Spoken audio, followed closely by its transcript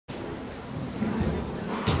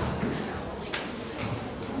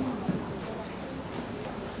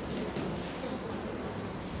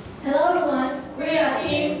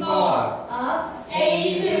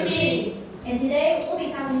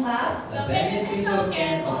beneficial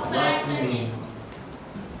gain of live streaming.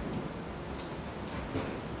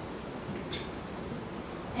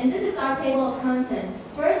 And this is our table of content.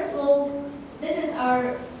 First, this is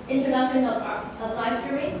our introduction of live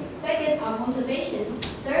streaming. Second, our motivation.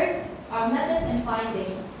 Third, our methods and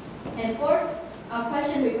findings. And fourth, our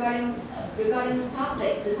question regarding the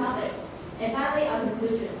topic. And finally, our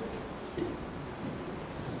conclusion.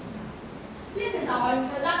 This is our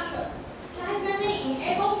introduction. Live streaming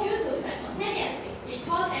enables you to simultaneously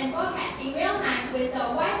record and broadcast in real time with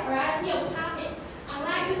a wide variety of topics.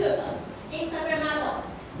 Online YouTubers, Instagram models,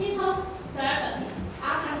 TikTok celebrities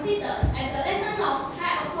are considered as a lesson of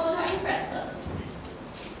type of social influencers.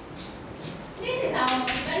 This is our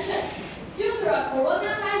motivation. Due to the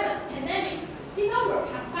coronavirus pandemic, people were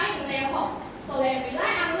confined in their homes, so they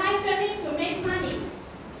rely on live streaming to make money.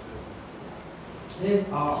 These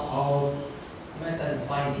are our method and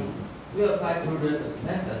findings. We apply two research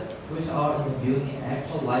methods, which are interviewing an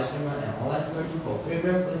actual live streamer and online searching for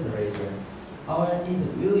previous literature. Our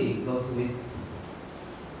interviewee goes with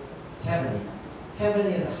Kevin. Kevin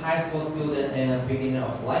is a high school student and a beginner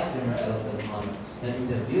of live streamer at the same time. The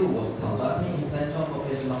interview was conducted in Central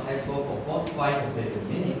Vocational High School for 45 to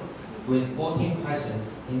 50 minutes with 14 questions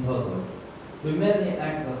in total. We mainly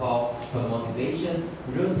asked about her motivations,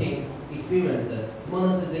 routines, experiences,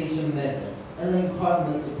 monetization methods, and the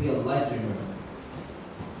requirements to be a live streamer.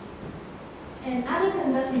 And after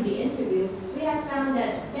conducting the interview, we have found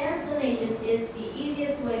that fans donation is the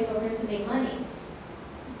easiest way for her to make money.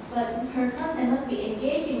 But her content must be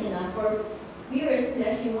engaging enough for viewers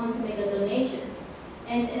to actually want to make a donation.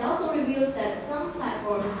 And it also reveals that some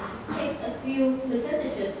platforms take a few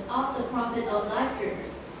percentages off the profit of live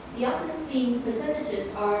streamers. The often seen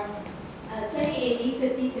percentages are 20/80,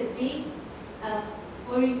 50/50,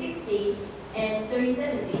 40/60, and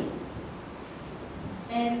 30/70.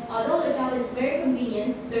 And although the job is very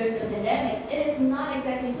convenient during the pandemic, it is not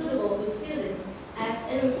exactly suitable for students, as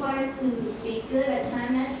it requires to be good at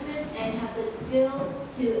time management and have the skill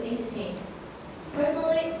to entertain.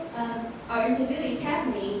 Personally, our interviewee,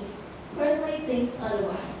 Kathleen, personally thinks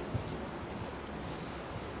otherwise.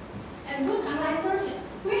 And with online searching,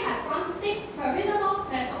 we have found 6 profitable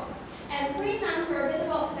platforms and 3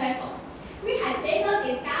 non-profitable platforms. We have later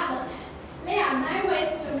discovered that there are 9 ways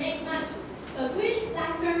to make money. The Twitch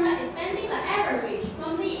live streamer is spending the average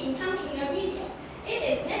monthly income in a video. It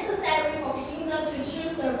is necessary for beginners to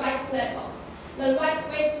choose the right platform, the right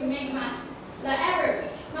way to make money, the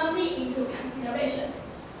average monthly into consideration.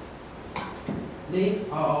 These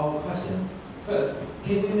are our questions. First,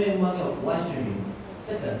 can we make money of live streaming?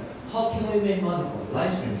 Second, how can we make money from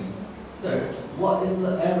live streaming? Third, what is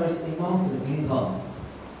the average monthly income?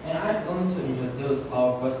 And I'm going to introduce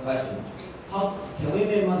our first question. How can we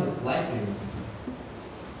make money with live streaming?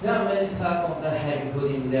 There are many platforms that have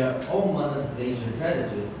included their own monetization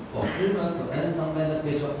strategies for streamers to earn some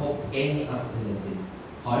beneficial hope gaining opportunities.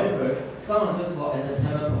 However, some are just for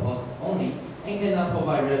entertainment purposes only and cannot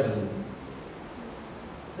provide revenue.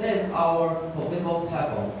 There is our profitable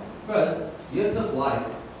platform. First, YouTube Live.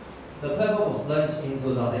 The platform was launched in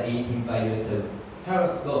 2018 by YouTube.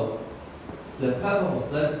 Periscope. The platform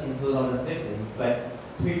was launched in 2015 by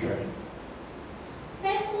Twitter.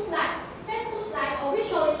 Facebook Live. Facebook Live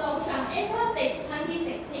officially launched on April 6,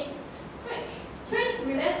 2016. Twitch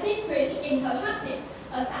released Twitch Interactive,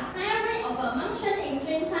 a subsidiary of a mentioned in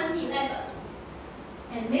June 2011.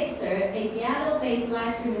 And Mixer, a Seattle-based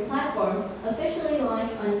live streaming platform, officially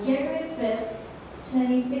launched on January 5th,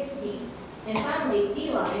 2016. And finally,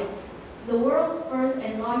 DLive, the world's first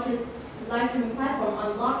and largest live streaming platform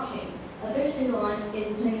on blockchain, officially launched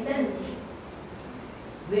in 2017.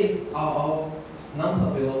 These are our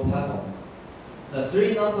non-profitable platforms. The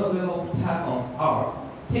 3 non-profitable platforms are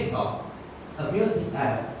TikTok, a music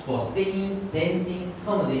app for singing, dancing,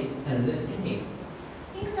 comedy, and lip syncing.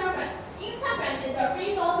 Instagram is a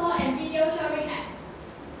free photo and video sharing app.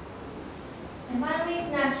 And finally,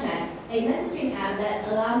 Snapchat, a messaging app that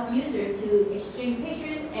allows users to exchange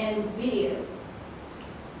pictures and videos.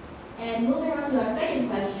 And moving on to our second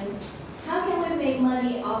question, how can we make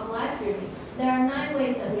money off live streaming? There are 9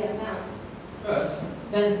 ways that we have found. First,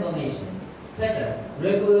 fans donations. Second,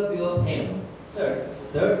 regular viewer payment. Third,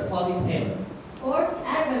 third-party payment. Fourth,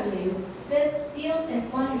 ad revenue. Fifth, deals and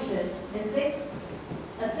sponsorship. And sixth,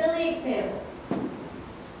 affiliate sales.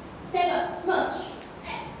 7. Merch.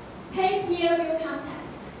 8. Pay peer-view content.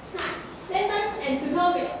 9. Lessons and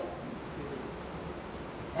tutorials.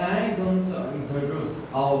 And I'm going to introduce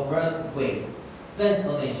our first way, fans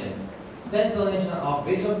donations. Fans donations are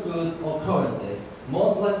virtual goods or currencies.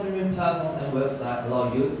 Most live streaming platforms and websites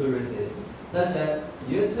allow you to receive such as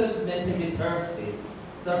YouTube's monthly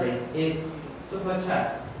service is Super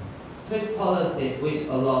Chat, Twitch policies which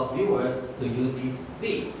allow viewers to use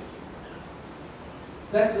feeds.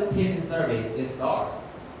 Facebook TV service is Stars,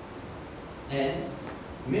 and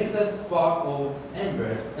Mixer's Spark or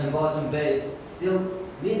Ember and bottom base still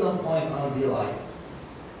minimum points on D-Live.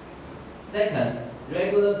 Second,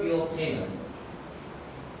 regular bill payments.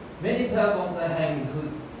 Many platforms that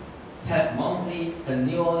have monthly,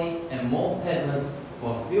 annually, and more payments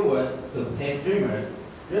for viewers to pay streamers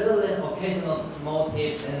rather than occasional small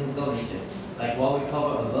tips and donations, like what we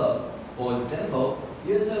covered above. For example,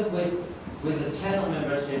 YouTube with a channel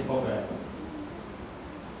membership program.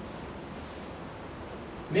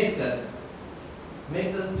 Mixers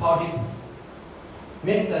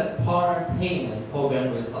partner payments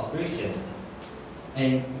program with subscriptions,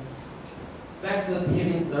 and Facebook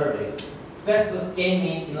TV service. Facebook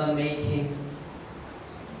gaming in the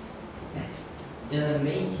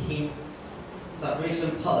making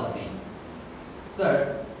subscription policy.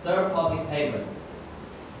 Third, third-party payment.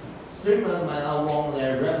 Streamers might not want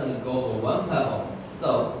their revenue to go to one platform,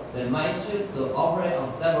 so they might choose to operate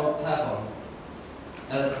on several platforms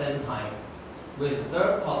at the same time with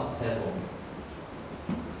third-party platform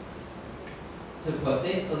to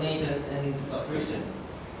process donation and subscription.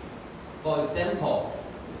 For example,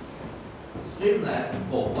 Streamlabs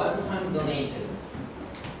for one-time donations,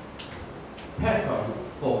 Patreon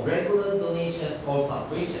for regular donations or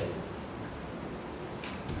subscriptions,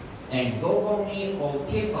 and GoFundMe or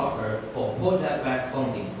Kickstarter for project-backed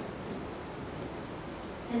funding.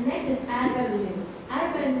 And next is ad revenue.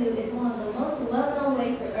 Ad revenue is one of the most well-known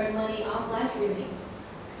ways to earn money off live streaming.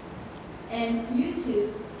 And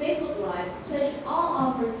YouTube, Facebook Live, Twitch all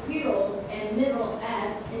offers pre-rolls and mid-roll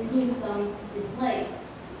ads, including some displays.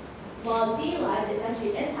 While D-Live is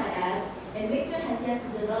actually anti-ads, and Mixer has yet to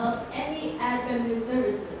develop any ad revenue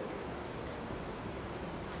services.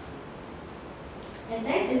 And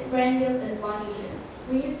next is brand deals and sponsorship.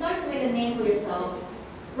 When you start to make a name for yourself,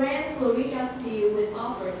 brands will reach out to you with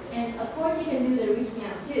offers, and of course you can do the reaching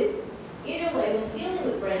out too. Either way, when dealing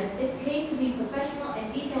with brands, it pays to be professional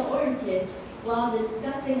and detail-oriented while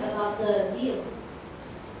discussing about the deal.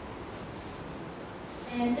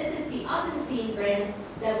 And this is the often seen brands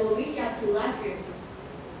that will reach out to live streamers.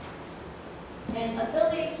 And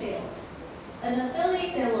affiliate sale. An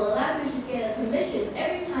affiliate sale will allow you to get a commission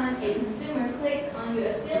every time a consumer clicks on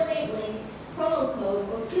your affiliate link, promo code,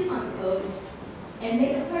 or coupon code and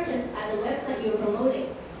make a purchase at the website you're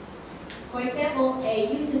promoting. For example, a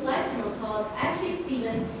YouTube live streamer called Actually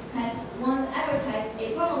Steven has once advertised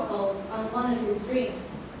a promo code on one of his streams.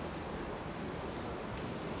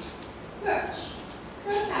 Merch.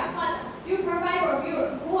 Merch are products you provide for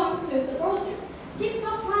viewers who wants to support you.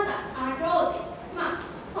 TikTok products are clothing, mugs,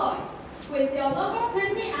 toys, with your logo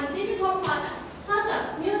printing and digital products such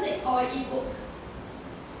as music or ebook.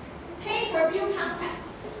 Pay-per-view content.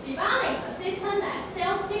 Debugging a system that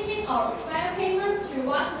sells tickets or requires payment to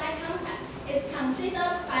watch live content is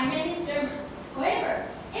considered by many streamers. However,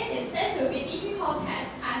 it is said to be difficult task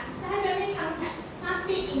as live streaming content must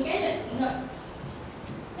be engaged in learn.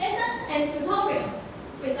 Lessons and tutorials.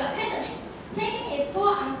 With the pandemic, taking its toll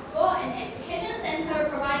on school and education center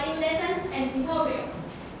providing lessons and tutorials.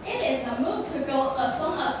 It is the move to go as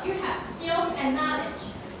long as you have skills and knowledge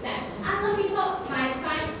that other people might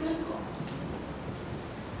find useful.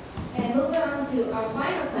 And moving on to our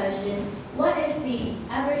final question, what is the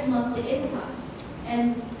average monthly income?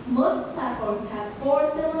 And most platforms have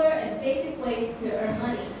 4 similar and basic ways to earn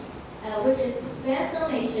money, which is advance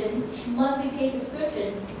donation, monthly pay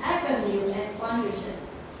subscription, ad revenue, and sponsorship.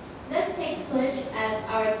 Let's take Twitch as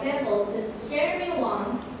our example since Jeremy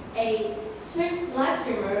Wong, a Twitch live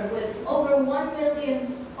streamer with over 1 million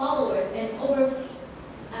followers and over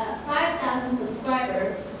 5,000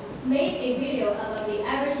 subscribers, made a video about the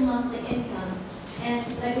average monthly income. And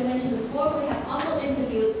like I mentioned before, we have also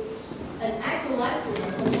interviewed an actual live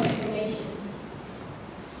streamer for more information.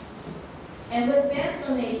 And with advance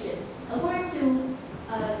donation, according to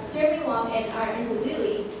Jeremy Wong and our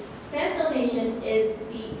interviewee, advance donation is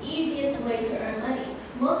the easiest way to earn money.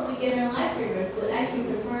 Most beginner live streamers would actually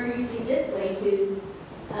prefer using this way to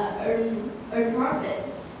earn profit.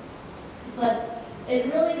 But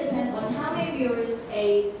it really depends on how many viewers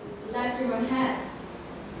a live streamer has.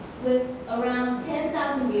 With around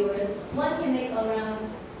 10,000 viewers, one can make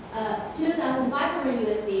around 2,500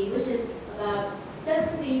 USD, which is about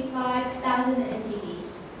 75,000 NTD.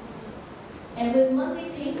 And with monthly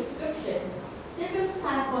paid subscriptions, different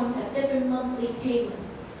platforms have different monthly payments.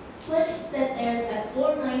 Twitch set theirs at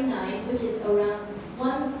 $4.99, which is around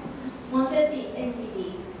 150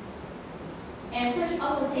 NTD. And Twitch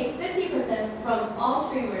also takes 50% from all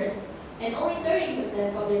streamers and only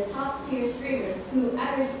 30% from the top tier streamers who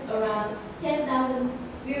average around 10,000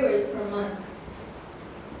 viewers per month.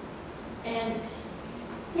 And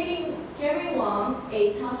taking Jeremy Wong,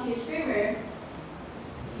 a top tier streamer,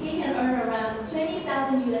 he can earn around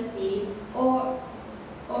 20,000 USD or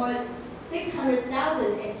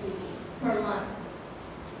 600,000 NTD per month.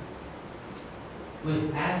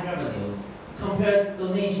 With ad revenues, compared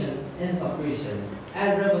donations and subscriptions,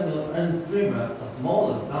 ad revenue earns streamer a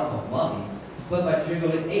smaller sum of money, but by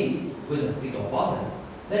triggering ads with a single button,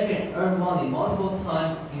 they can earn money multiple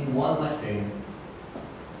times in one live stream.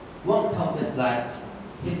 One company like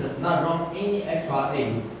it does not run any extra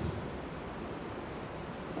ads.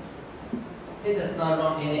 It does not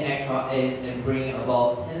run any extra ads and bring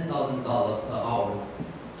about $10,000 per hour.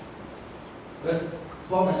 With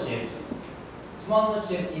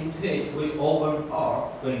sponsorship in Twitch, which often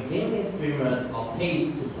are when gaming streamers are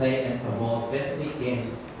paid to play and promote specific games,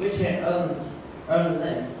 which can earn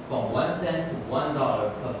them from 1 cent to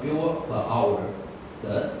 $1 per viewer per hour.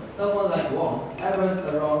 Thus, someone like Wong averages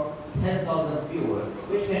around 10,000 viewers,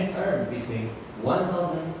 which can earn between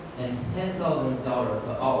 $1,000 and $10,000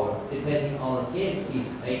 per hour, depending on the game he's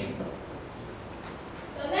playing.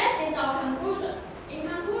 The next is our conclusion. In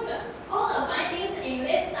conclusion, all the findings in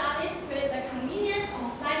this study stress the convenience of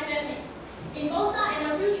live streaming. In both now and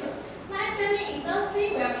the future, live streaming industry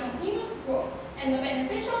will continue to grow, and the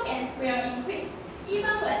beneficial gains will increase,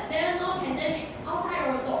 even when there is no pandemic outside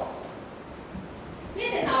our door.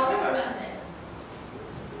 This is our references.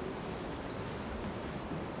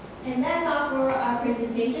 And that's all for our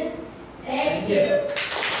presentation. Thank you. you.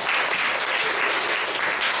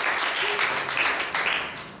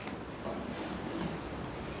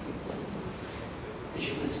 Could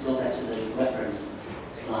you please go back to the reference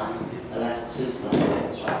slide, the last two slides,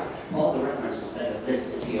 that's right. All the references that are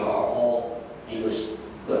listed here are all English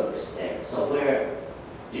books there. So where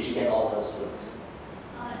did you get all those books?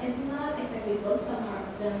 It's not exactly books. Some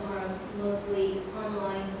of them are mostly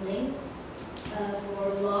online links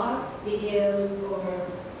for blogs, videos, or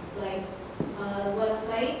like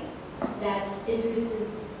websites that introduces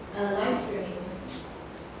live streaming.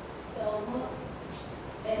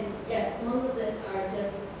 And yes, most of this are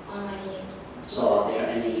just online links. So are there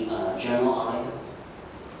any journal articles?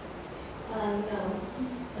 No.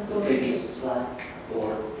 The previous slide, or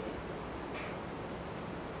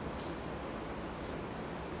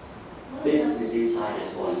Business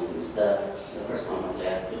Insiders, for instance, the first one over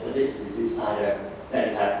there, the Business Insider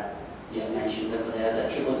that you have mentioned over there, the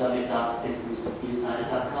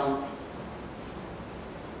www.businessinsider.com.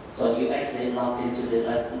 So you actually logged into the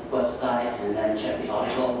website and then checked the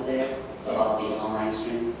article over there about the online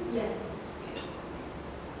streaming? Yes.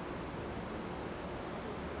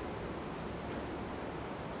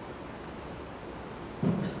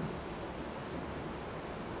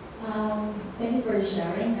 Thank you for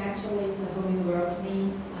sharing. Actually, it's a whole new world to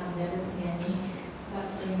me. I've never seen any such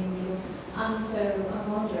streaming video. So I'm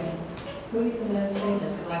wondering, who is the most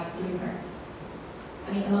famous live streamer? I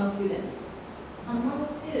mean, among students. Among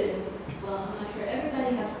students, well, I'm not sure.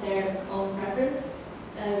 Everybody has their own preference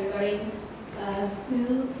regarding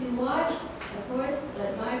who to watch, of course.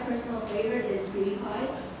 But my personal favorite is PewDiePie.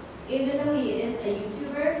 Even though he is a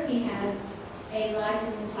YouTuber, he has a live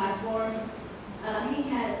streaming platform. He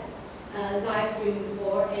had live stream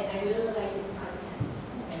before, and I really like his content.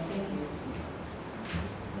 Okay, thank you.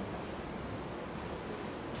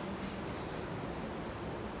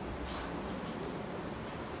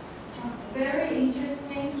 Very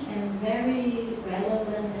interesting and very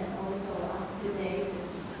relevant and also up to date. This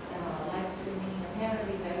is live streaming,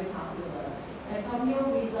 apparently very popular. And from your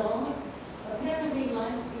results, apparently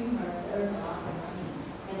live streamers earn a lot of money.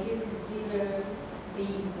 Have you considered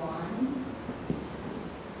being one?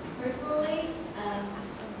 Personally,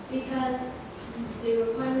 because the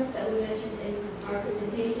requirements that we mentioned in our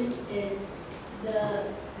presentation is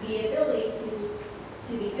the ability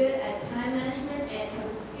to be good at time management and have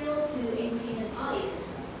a skill to entertain an audience.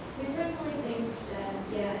 We personally think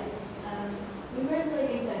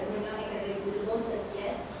that we're not exactly suitable just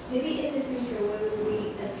yet. Maybe in the future when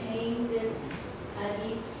we attain these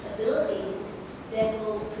abilities, then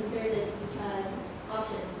we'll consider this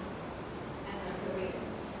option as our career.